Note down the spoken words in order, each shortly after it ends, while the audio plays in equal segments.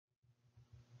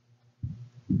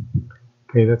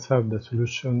Okay, let's have the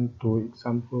solution to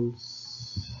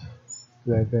examples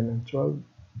 11 and 12.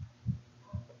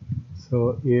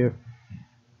 So if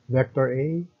vector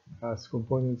A has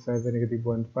components 7, negative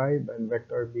 1, 5, and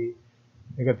vector B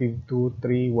negative 2,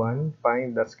 3, 1,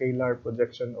 find the scalar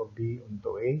projection of B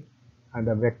onto A and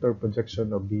the vector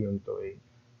projection of B onto A.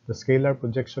 The scalar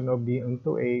projection of B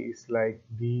onto A is like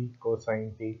B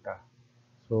cosine theta.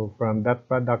 So from that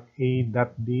product, A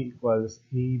dot B equals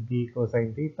A B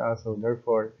cosine theta. So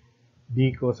therefore,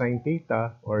 B cosine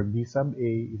theta or B sub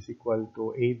A is equal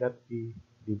to A dot B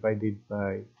divided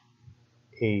by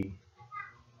A.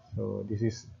 So this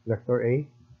is vector A.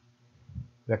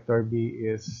 Vector B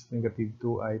is negative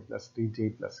 2i plus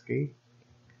 3j plus k.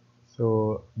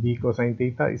 So B cosine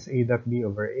theta is A dot B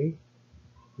over A,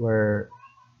 where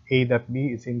A dot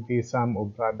B is simply sum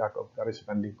of product of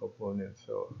corresponding components.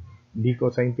 So B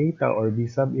cosine theta or B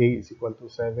sub A is equal to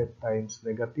 7 times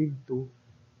negative 2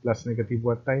 plus negative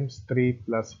 1 times 3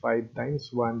 plus 5 times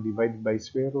 1 divided by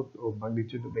square root of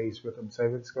magnitude of A squared of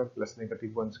 7 squared plus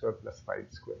negative 1 squared plus 5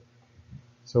 squared.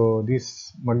 So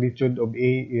this magnitude of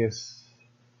A is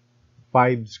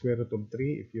 5 square root of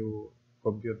 3 if you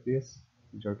compute this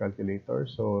with your calculator.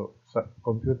 So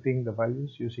computing the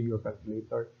values using your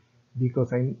calculator, B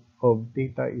cosine of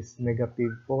theta is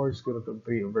negative 4 square root of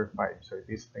 3 over 5. So it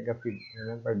is negative.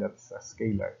 Remember, that's a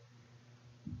scalar.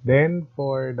 Then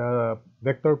for the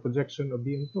vector projection of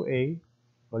B into A,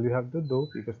 all you have to do,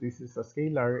 because this is a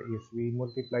scalar, is we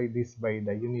multiply this by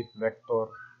the unit vector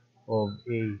of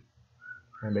A.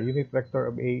 And the unit vector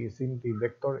of A is simply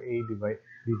vector A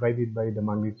divided by the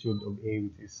magnitude of A,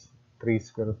 which is 3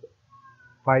 square root,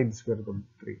 5 square root of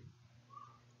 3.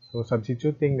 So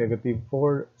substituting negative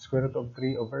 4 square root of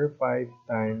 3 over 5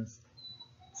 times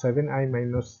 7i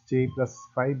minus j plus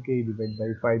 5k divided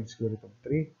by 5 square root of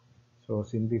 3. So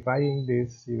simplifying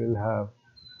this, you will have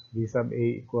b sub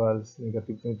a equals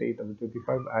negative 28 over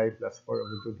 25i plus 4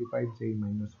 over 25j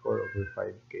minus 4 over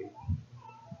 5k.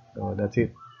 So that's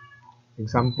it.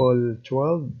 Example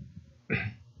 12.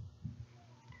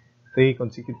 Three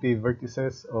consecutive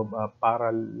vertices of a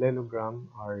parallelogram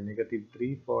are negative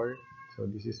 3, 4. So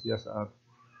this is just a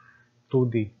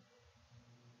 2D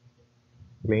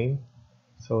plane.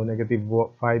 So negative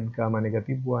 5 comma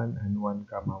negative 1 and 1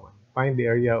 comma 1. Find the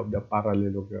area of the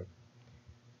parallelogram.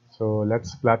 So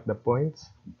let's plot the points.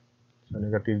 So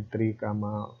negative 3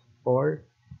 comma 4,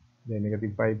 then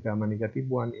negative 5 comma negative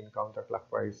 1 in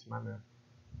counterclockwise manner,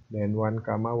 then 1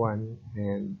 comma 1,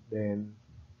 and then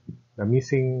the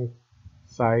missing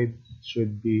side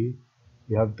should be,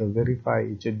 you have to verify,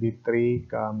 it should be 3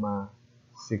 comma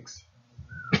 6.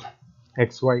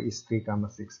 xy is 3 comma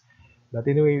 6. But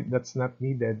anyway, that's not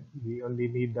needed. We only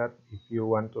need that if you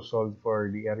want to solve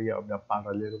for the area of the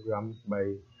parallelogram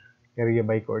by area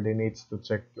by coordinates to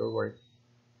check your work.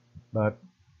 But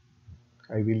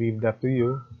I will leave that to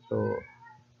you. So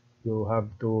you have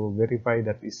to verify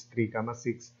that is 3 comma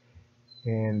 6.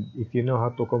 And if you know how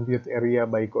to compute area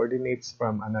by coordinates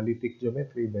from analytic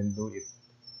geometry, then do it.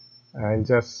 I'll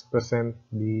just present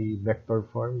the vector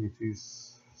form, which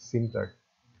is simpler.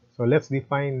 So let's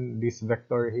define this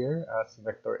vector here as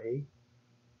vector A.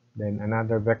 Then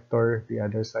another vector, the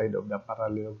other side of the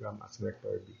parallelogram, as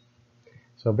vector B.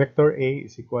 So vector A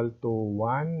is equal to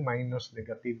 1 minus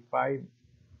negative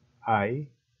 5i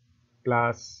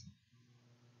plus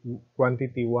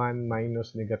quantity 1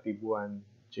 minus negative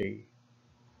 1j.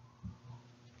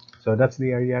 So that's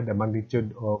the area, the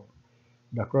magnitude of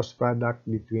the cross product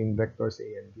between vectors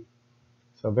A and B.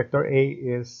 So vector A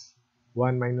is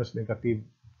 1 minus negative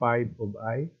 5 of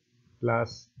I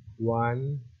plus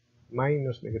 1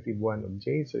 minus negative 1 of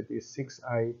j. So it is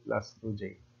 6i plus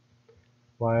 2j.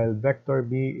 While vector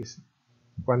B is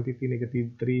quantity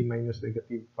negative 3 minus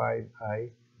negative 5i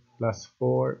plus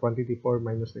 4, quantity 4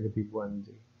 minus negative 1j.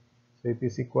 So it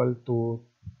is equal to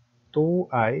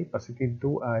 2i, positive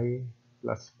 2i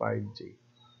plus 5j.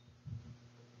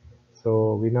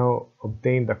 So we now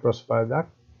obtain the cross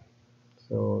product.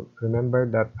 So remember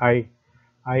that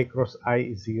I cross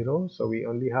I is 0. So we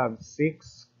only have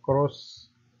 6 cross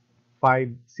 5,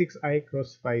 6i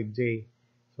cross 5j.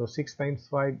 So 6 times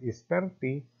 5 is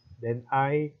 30. Then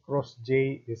I cross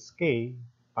j is k,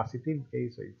 positive k,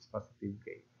 so it's positive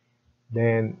k.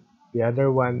 Then the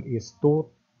other one is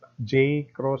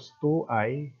 2j cross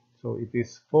 2i, so it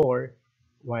is 4,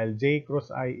 while j cross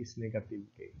I is negative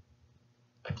k.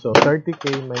 So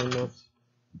 30k minus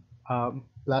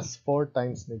plus 4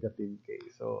 times negative k.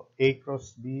 So A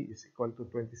cross B is equal to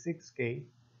 26k.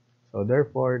 So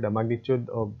therefore, the magnitude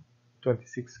of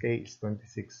 26k is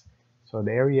 26. So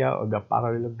the area of the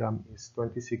parallelogram is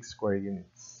 26 square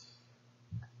units.